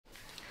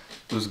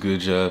What's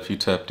good, y'all? If you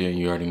tapped in,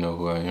 you already know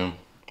who I am.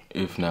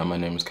 If not, my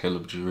name is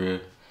Caleb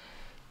Jarrell.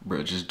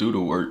 Bro, just do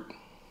the work.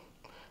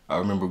 I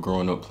remember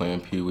growing up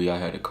playing Pee Wee, I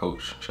had a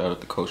coach. Shout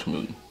out to Coach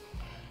Milton.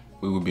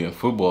 We would be in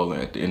football,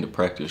 and at the end of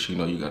practice, you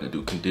know, you got to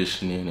do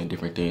conditioning and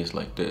different things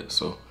like that.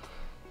 So,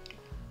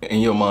 in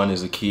your mind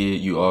as a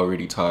kid, you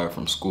already tired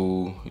from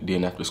school.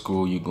 Then after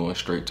school, you going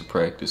straight to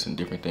practice and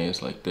different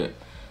things like that.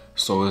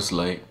 So it's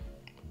like,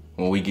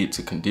 when we get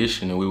to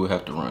conditioning, we would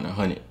have to run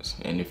 100s.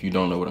 And if you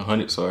don't know what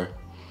 100s are,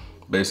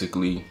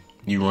 basically,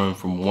 you run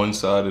from one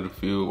side of the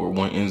field or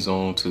one end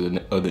zone to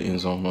the other end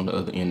zone on the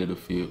other end of the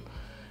field.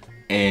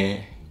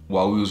 And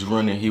while we was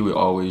running, he would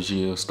always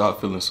yell, "Stop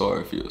feeling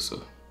sorry for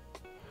yourself."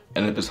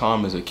 And at the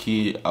time as a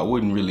kid, I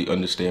wouldn't really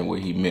understand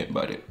what he meant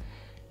by that.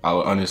 I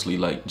would honestly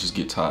just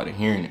get tired of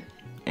hearing it.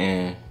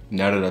 And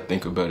now that I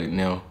think about it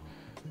now,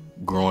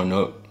 growing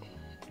up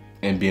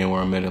and being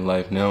where I'm at in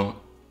life now,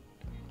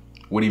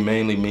 what he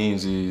mainly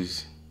means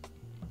is,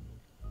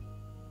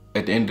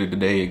 at the end of the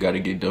day, it gotta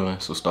get done.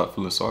 So stop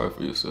feeling sorry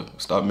for yourself.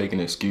 Stop making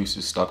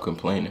excuses, stop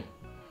complaining.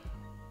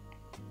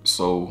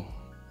 So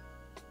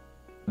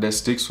that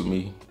sticks with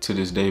me to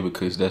this day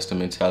because that's the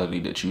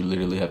mentality that you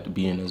literally have to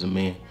be in as a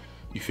man.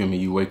 You feel me?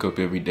 You wake up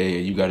every day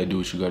and you gotta do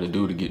what you gotta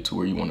do to get to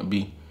where you wanna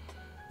be.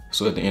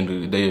 So at the end of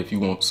the day, if you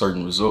want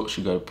certain results,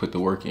 you gotta put the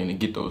work in and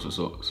get those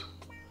results.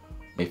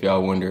 If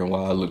y'all wondering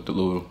why I looked a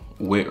little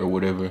wet or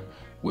whatever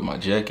with my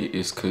jacket,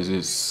 it's cause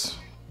it's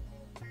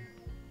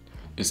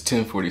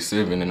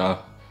 10:47 and I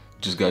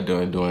just got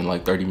done doing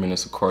like 30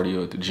 minutes of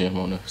cardio at the gym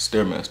on the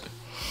Stairmaster.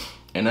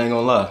 And I ain't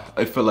gonna lie,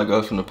 I felt like I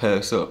was finna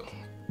pass up.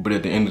 But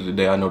at the end of the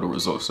day, I know the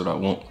results that I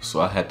want,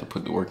 so I had to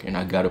put the work in.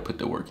 I gotta put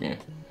the work in.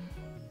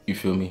 You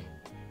feel me?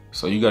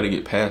 So you gotta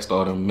get past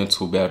all the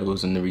mental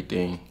battles and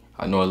everything.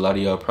 I know a lot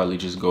of y'all probably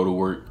just go to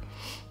work,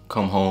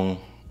 come home,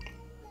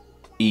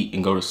 eat,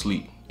 and go to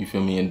sleep. You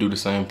feel me? And do the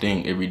same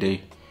thing every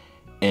day.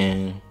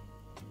 And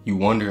you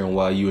wondering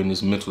why you in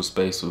this mental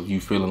space of you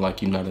feeling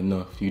like you're not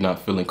enough. You're not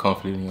feeling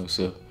confident in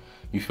yourself.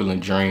 You feeling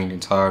drained and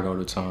tired all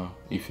the time.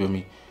 You feel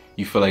me?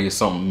 You feel like it's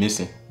something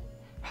missing.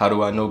 How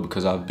do I know?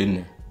 Because I've been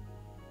there.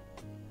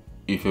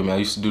 You feel me? I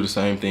used to do the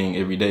same thing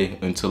every day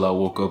until I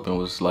woke up and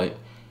was like,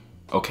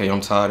 okay,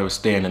 I'm tired of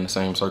staying in the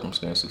same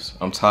circumstances.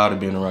 I'm tired of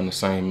being around the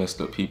same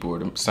messed up people or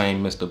the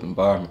same messed up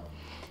environment.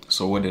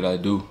 So what did I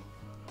do?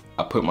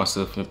 I put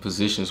myself in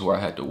positions where I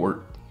had to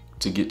work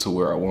to get to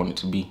where I wanted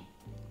to be.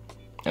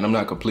 And I'm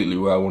not completely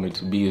where I wanted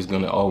to be. It's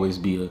gonna always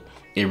be a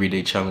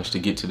everyday challenge to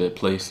get to that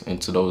place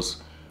and to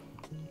those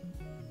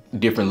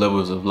different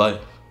levels of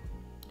life.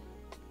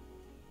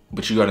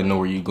 But you gotta know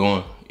where you're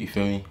going, you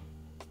feel me?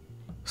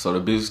 So the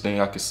biggest thing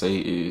I could say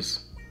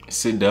is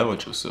sit down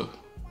with yourself.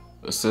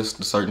 Assess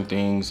the certain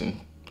things and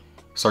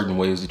certain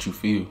ways that you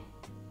feel.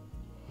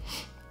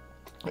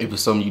 If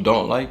it's something you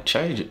don't like,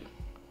 change it.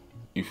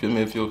 You feel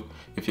me?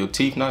 If your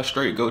teeth not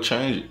straight, go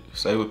change it.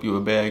 Save up you a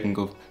bag and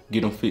go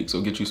get them fixed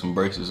or get you some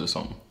braces or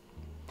something.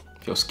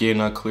 If your skin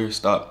not clear,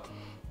 stop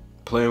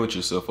playing with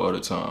yourself all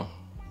the time.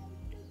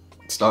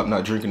 Stop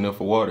not drinking enough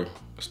water.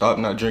 Stop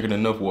not drinking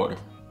enough water.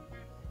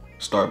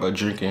 Start by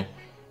drinking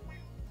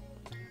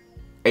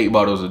 8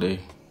 bottles a day.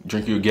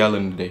 Drink you a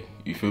gallon a day.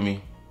 You feel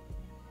me?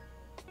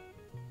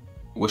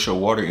 What's your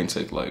water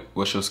intake like?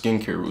 What's your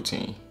skincare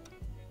routine?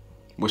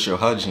 What's your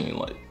hygiene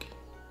like?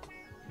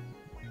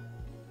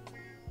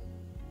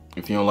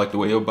 If you don't like the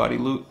way your body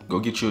look, go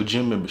get you a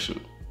gym membership.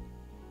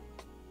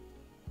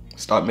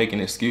 Stop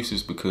making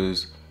excuses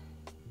because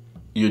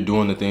you're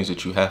doing the things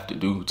that you have to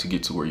do to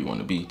get to where you want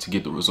to be, to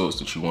get the results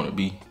that you want to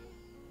be,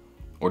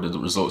 or the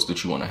results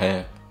that you want to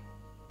have.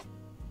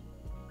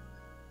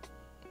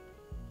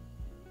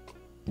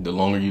 The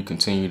longer you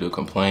continue to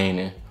complain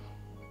and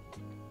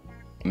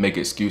make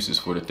excuses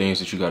for the things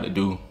that you got to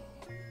do,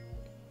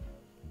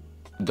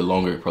 the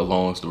longer it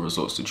prolongs the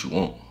results that you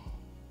want.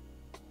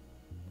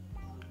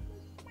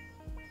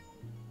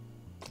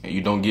 And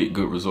you don't get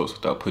good results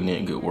without putting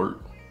in good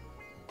work.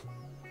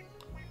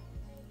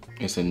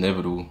 It's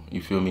inevitable,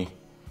 you feel me?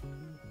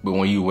 But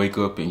when you wake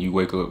up and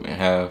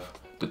have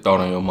the thought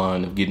on your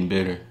mind of getting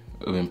better,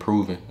 of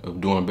improving, of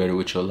doing better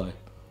with your life,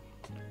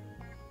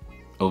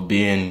 of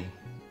being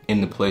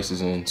in the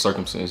places and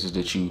circumstances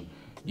that you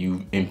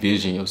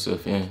envision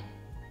yourself in.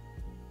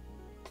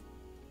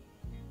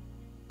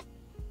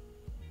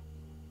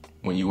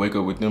 When you wake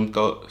up with them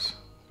thoughts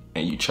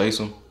and you chase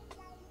them,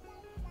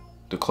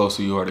 the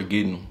closer you are to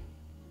getting them.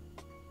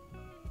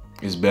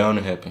 It's bound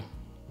to happen.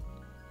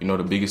 You know,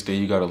 the biggest thing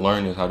you gotta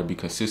learn is how to be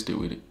consistent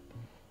with it.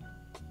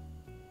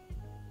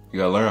 You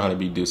gotta learn how to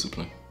be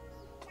disciplined.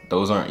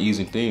 Those aren't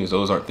easy things.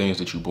 Those aren't things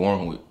that you're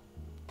born with.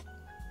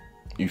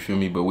 You feel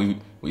me? But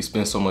we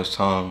spend so much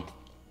time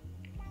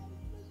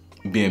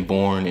being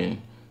born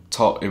and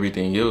taught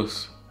everything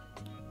else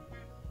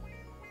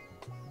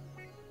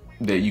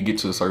that you get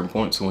to a certain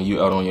point. So when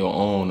you're out on your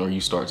own or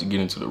you start to get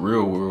into the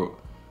real world,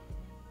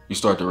 you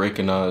start to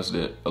recognize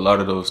that a lot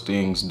of those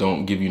things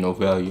don't give you no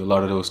value. A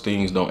lot of those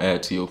things don't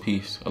add to your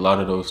peace. A lot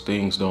of those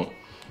things don't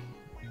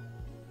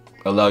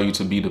allow you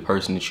to be the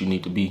person that you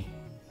need to be.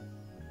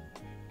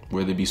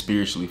 Whether it be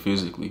spiritually,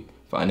 physically,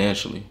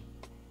 financially.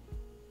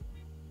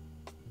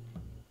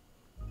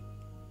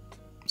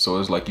 So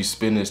it's like you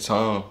spend this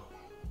time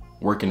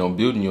working on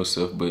building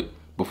yourself, but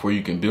before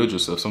you can build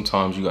yourself,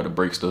 sometimes you got to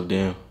break stuff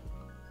down.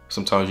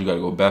 Sometimes you got to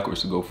go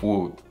backwards to go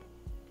forward.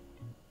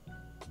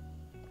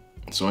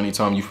 So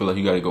anytime you feel like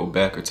you got to go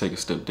back or take a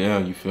step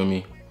down, you feel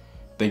me?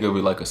 Think of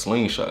it like a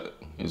slingshot,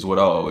 is what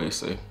I always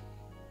say.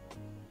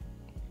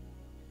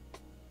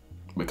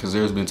 Because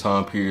there's been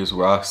time periods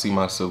where I see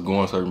myself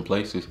going certain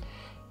places,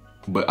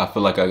 but I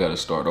feel like I got to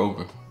start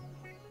over.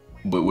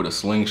 But with a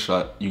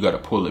slingshot, you got to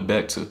pull it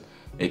back to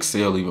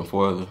excel even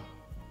further.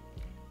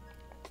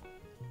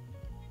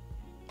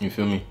 You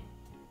feel me?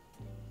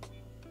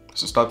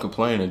 So stop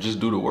complaining, just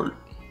do the work.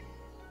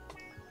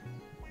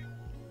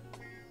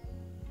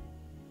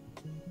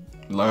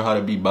 Learn how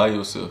to be by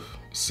yourself.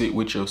 Sit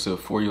with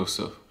yourself, for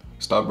yourself.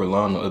 Stop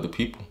relying on other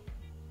people.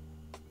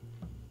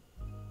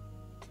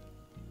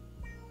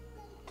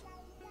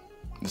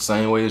 The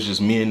same way it's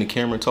just me and the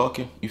camera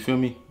talking, you feel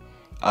me?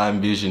 I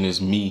envision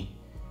it's me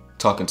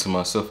talking to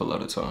myself a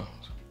lot of times.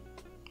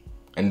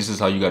 And this is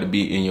how you gotta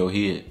be in your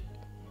head.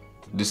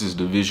 This is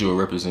the visual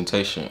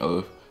representation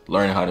of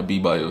learning how to be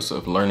by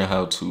yourself, learning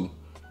how to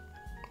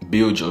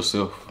build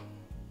yourself.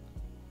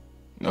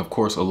 And of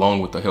course, along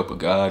with the help of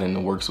God and the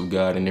works of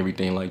God and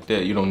everything like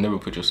that, you don't never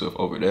put yourself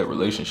over that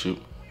relationship.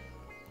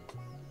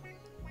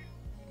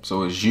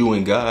 So it's you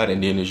and God,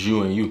 and then it's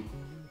you and you.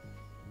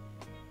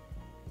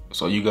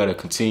 So you gotta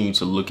continue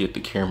to look at the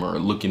camera or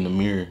look in the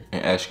mirror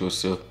and ask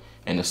yourself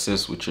and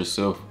assess with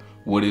yourself,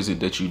 what is it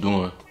that you're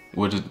doing?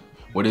 What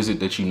is it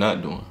that you're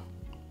not doing?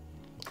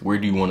 Where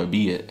do you wanna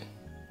be at?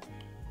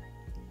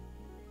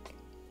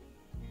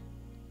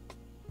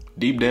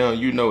 Deep down,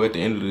 you know at the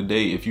end of the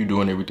day if you're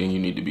doing everything you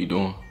need to be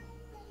doing.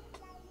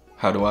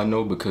 How do I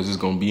know? Because it's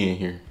gonna be in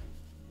here.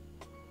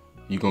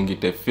 You're gonna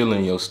get that feeling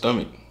in your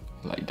stomach.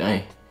 Like,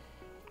 dang,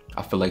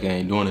 I feel like I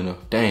ain't doing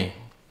enough. Dang,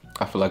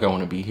 I feel like I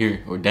wanna be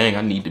here. Or dang,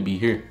 I need to be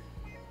here.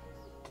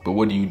 But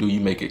what do? You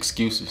make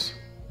excuses.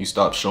 You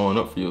stop showing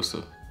up for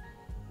yourself.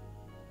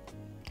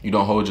 You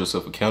don't hold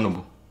yourself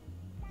accountable.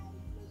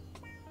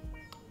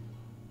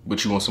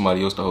 But you want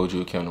somebody else to hold you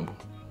accountable.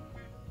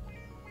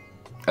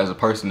 As a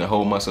person that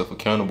hold myself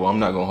accountable, I'm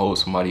not gonna hold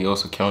somebody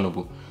else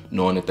accountable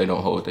knowing that they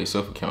don't hold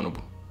themselves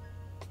accountable.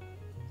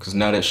 Cause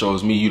now that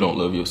shows me you don't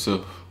love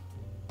yourself.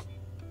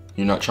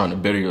 You're not trying to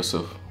better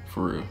yourself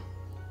for real.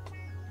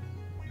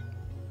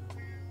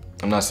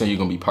 I'm not saying you're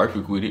gonna be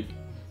perfect with it,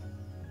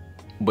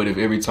 but if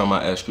every time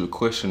I ask you a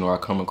question or I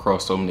come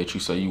across something that you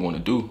say you wanna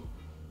do,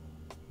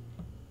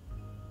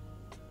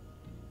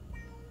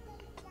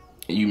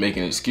 and you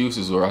making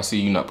excuses or I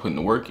see you not putting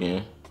the work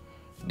in,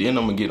 then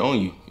I'm gonna get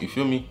on you, you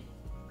feel me?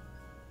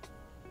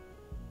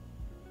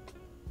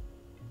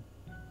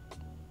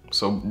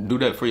 So do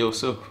that for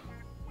yourself.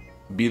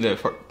 Be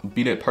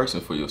that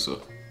person for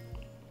yourself.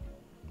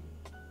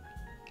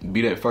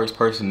 Be that first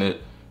person that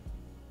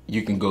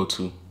you can go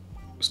to.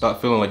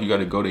 Stop feeling like you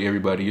gotta go to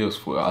everybody else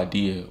for an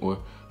idea or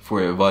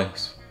for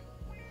advice.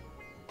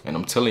 And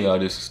I'm telling y'all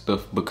this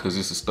stuff because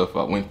this is stuff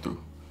I went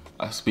through.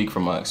 I speak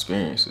from my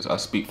experiences. I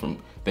speak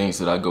from things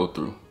that I go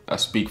through. I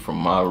speak from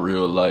my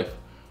real life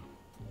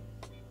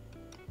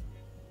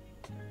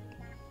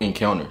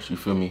encounters, you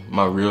feel me?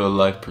 My real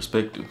life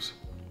perspectives.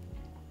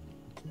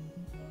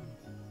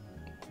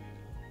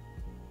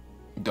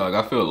 Dog,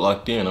 I feel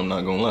locked in, I'm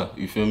not gonna lie,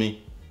 you feel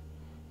me?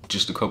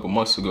 Just a couple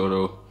months ago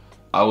though,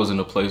 I was in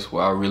a place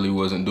where I really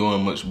wasn't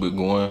doing much but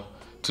going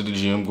to the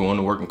gym, going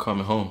to work and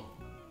coming home.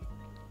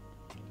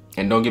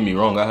 And don't get me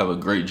wrong, I have a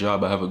great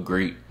job, I have a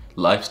great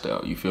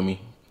lifestyle, you feel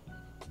me?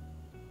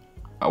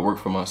 I work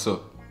for myself,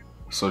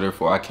 so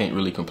therefore I can't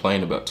really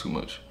complain about too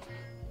much.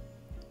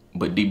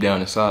 But deep down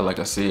inside, like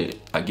I said,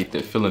 I get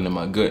that feeling in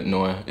my gut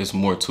knowing it's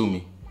more to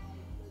me.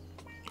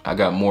 I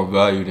got more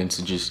value than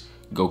to just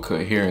go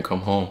cut hair and come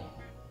home.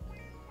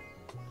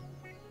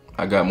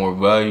 I got more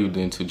value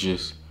than to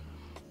just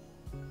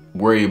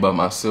worry about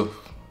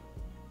myself.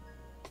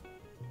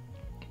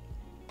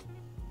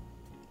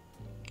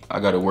 I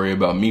gotta worry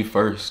about me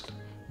first,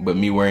 but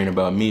me worrying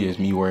about me is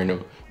me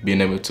being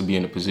able to be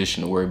in a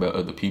position to worry about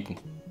other people.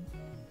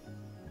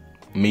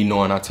 Me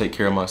knowing I take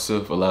care of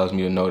myself allows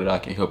me to know that I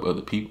can help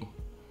other people.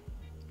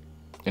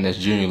 And that's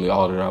genuinely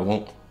all that I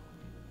want.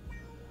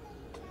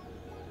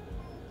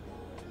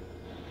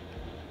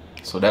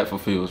 So that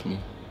fulfills me.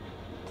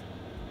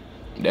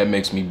 That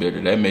makes me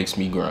better. That makes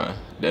me grind.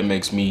 That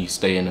makes me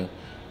stay in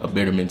a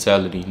better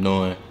mentality,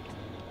 knowing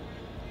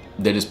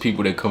that it's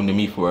people that come to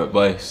me for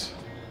advice,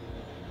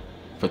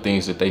 for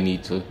things that they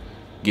need to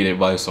get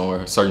advice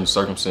on, or certain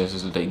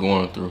circumstances that they're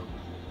going through.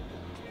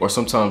 Or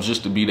sometimes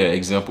just to be that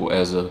example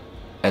as an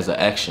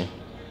action.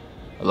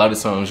 A lot of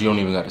times you don't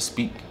even got to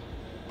speak.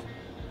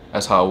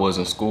 That's how I was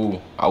in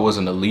school. I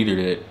wasn't a leader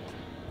that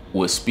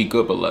would speak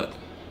up a lot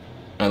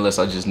unless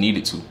I just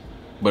needed to.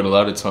 But a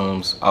lot of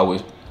times I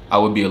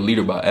would be a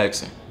leader by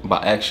action.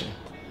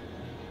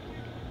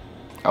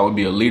 I would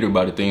be a leader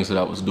by the things that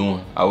I was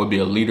doing. I would be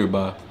a leader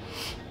by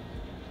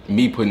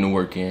me putting the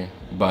work in,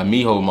 by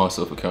me holding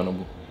myself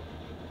accountable.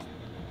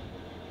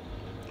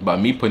 by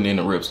me putting in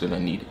the reps that I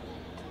needed.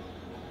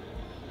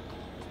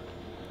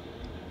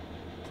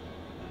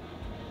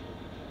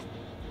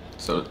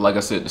 So like I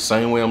said, the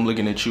same way I'm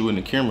looking at you in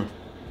the camera,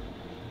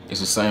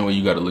 it's the same way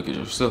you gotta look at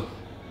yourself.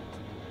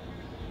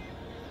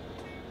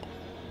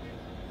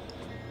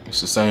 It's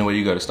the same way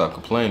you gotta stop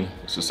complaining.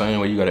 It's the same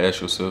way you gotta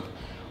ask yourself,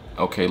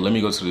 okay, let me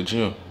go to the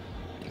gym.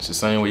 It's the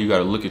same way you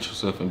gotta look at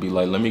yourself and be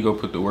like, let me go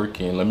put the work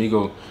in. Let me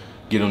go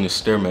get on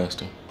this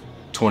Stairmaster,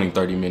 20,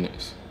 30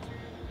 minutes.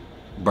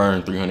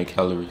 Burn 300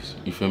 calories,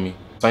 you feel me?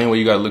 Same way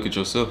you gotta look at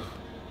yourself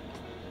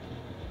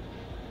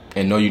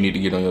and know you need to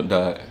get on your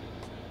diet.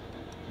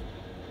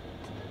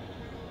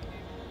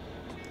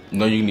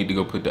 Know you need to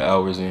go put the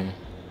hours in.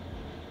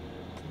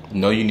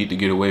 Know you need to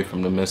get away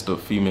from the messed up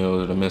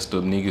females or the messed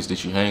up niggas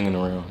that you hanging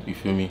around, you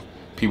feel me?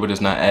 People that's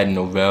not adding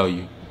no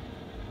value.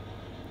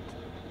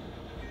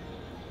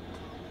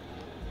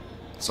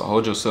 So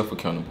hold yourself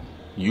accountable.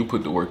 You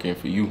put the work in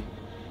for you.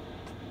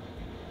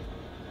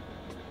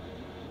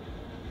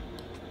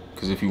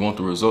 Because if you want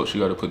the results,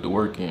 you gotta put the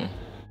work in.